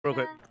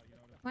real quick.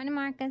 Morning,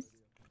 Marcus.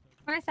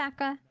 Morning,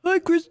 Sakura. Hi,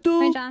 Crystal.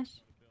 Morning, Josh.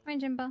 Morning,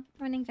 Jimbo.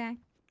 Morning, Jack.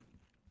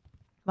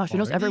 Wow, she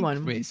knows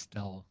everyone.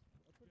 Crystal.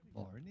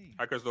 Morning.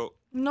 Hi, Crystal.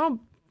 No,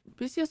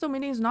 BCSO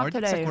meeting's not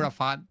Morning, today. Sakura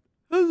fan.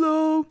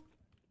 Hello.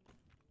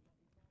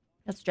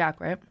 That's Jack,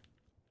 right?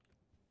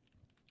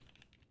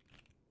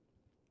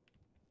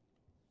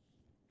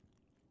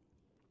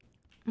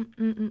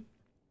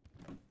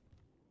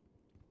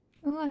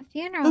 Ooh, a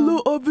funeral. Hello,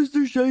 Officer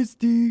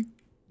Shiesty.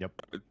 Yep.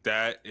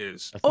 That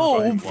is.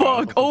 Oh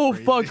fuck! Oh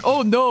fuck!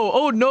 Oh no!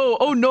 Oh no!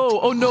 Oh no!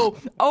 Oh no!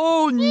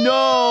 Oh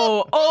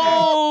no!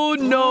 Oh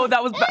no!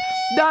 That was bad.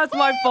 That's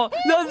my fault.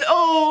 No,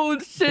 oh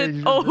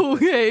shit! Oh,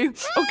 okay.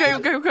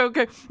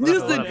 Okay.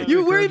 Listen,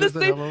 you're wearing the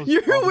same.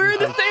 You're wearing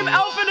the same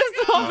outfit as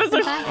the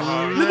officer.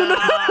 No.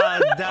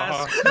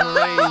 That's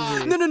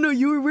crazy. No.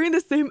 You were wearing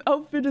the same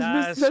outfit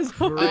as That's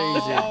Mr. crazy.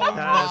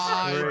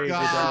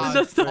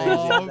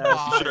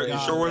 That's crazy. You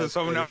sure wasn't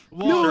someone else?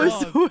 No, I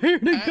swear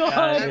to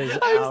God.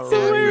 I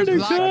swear to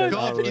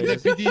God. In the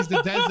PD's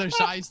the Desert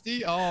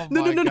Shiesty. Oh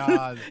my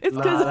God. It's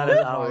because that is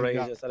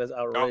outrageous. That is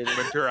Oh, outrageous.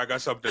 Ventura, I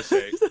got something to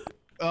say.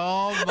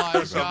 Oh my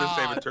Something to say,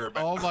 God. Ventura.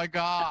 Oh my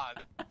God.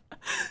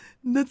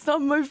 that's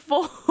not my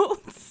fault.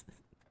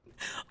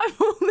 I'm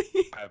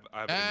only. I have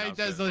an Hey, announcement.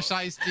 Desert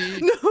Shiesty.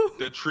 No.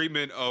 The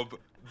treatment of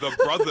the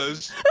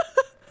brothers,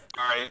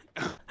 all right,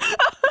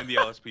 in the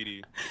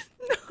LSPD.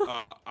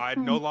 I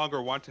no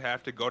longer want to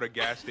have to go to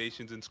gas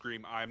stations and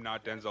scream, "I'm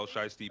not Denzel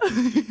Shiesty."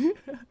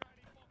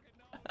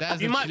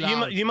 You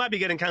might be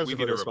getting We cancelled need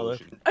for a this, brother.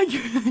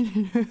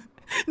 revolution.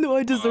 No,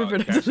 I deserve it.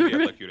 I Cassidy, deserve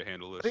I'd it. like you to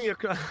handle I think this.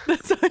 you're.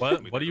 That's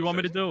What do you want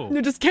me to do?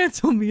 No, just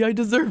cancel me. I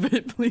deserve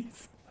it,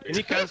 please. Can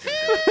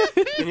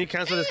you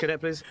cancel this cadet,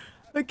 please?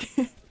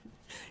 Okay.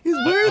 He's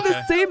wearing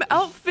the same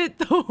outfit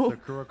though.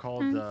 Sakura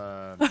called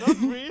Not called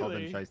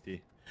him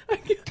Shiesty.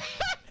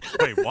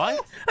 Wait,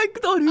 what? I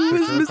thought he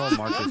was Sakura called Mr.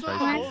 Marcus Shiesty.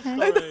 Marcus.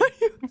 I thought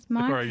you... That's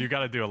Sakura, Marcus. you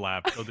gotta do a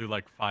lap. He'll do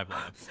like 5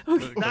 laps.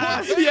 Okay.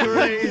 That's Yeah.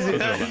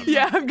 crazy.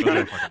 Yeah, I'm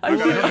gonna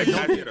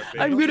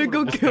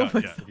go kill Yeah,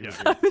 myself.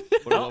 yeah.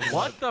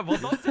 What the? Well,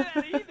 don't say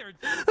that either.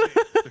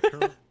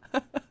 Sakura,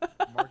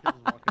 Marcus was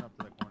walking up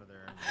to the corner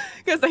there.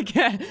 Because I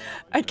can't.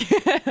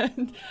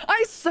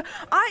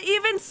 I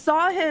even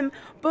saw him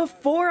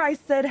before I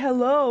said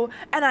hello,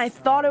 and I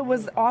thought it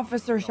was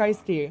Officer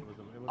Shiesty.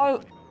 I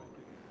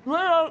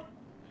literally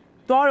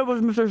thought it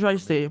was Mr.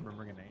 Shiesty.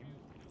 Remembering a name?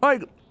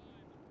 Like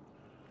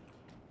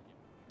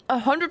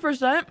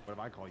 100%. What if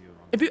I call you the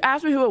wrong? If you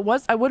asked me who it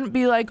was, I wouldn't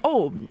be like,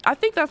 oh, I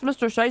think that's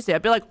Mr. Shiesty.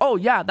 I'd be like, oh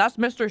yeah, that's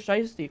Mr.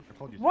 Shiesty.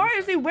 Why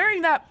is he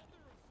wearing that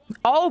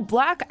all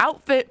black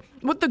outfit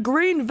with the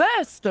green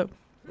vest?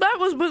 That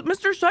was what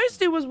Mr.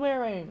 Shiesty was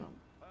wearing.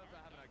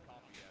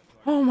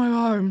 Oh my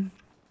God.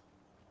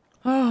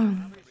 Oh,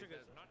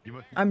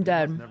 I'm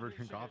dead. Never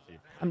drink coffee.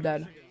 I'm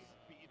dead.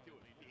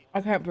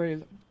 I can't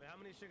breathe. How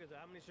many sugars?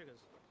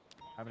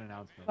 I have an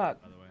announcement,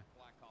 Fuck. by the way.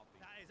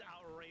 That is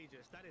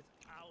outrageous. That is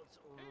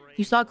outrageous.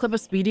 You saw a clip of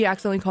Speedy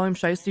accidentally call him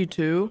Shiesty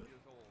too?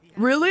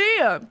 Really?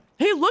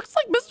 He looks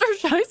like Mr.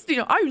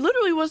 Shiesty. I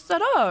literally was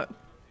set up.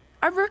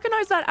 I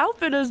recognize that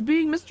outfit as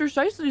being Mr.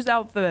 Shiesty's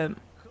outfit.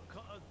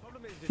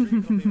 Problem is, the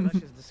drinking coffee, that's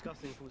just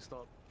disgusting. Full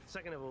stop.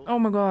 Second of all. Oh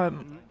my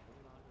God.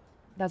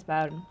 That's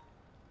bad.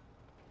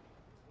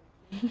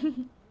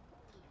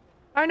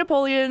 Hi,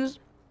 Napoleons.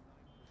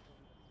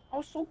 I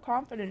was so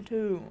confident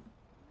too.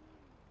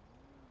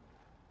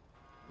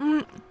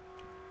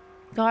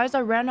 Guys, I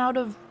ran out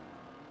of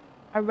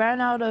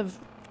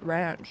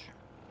ranch.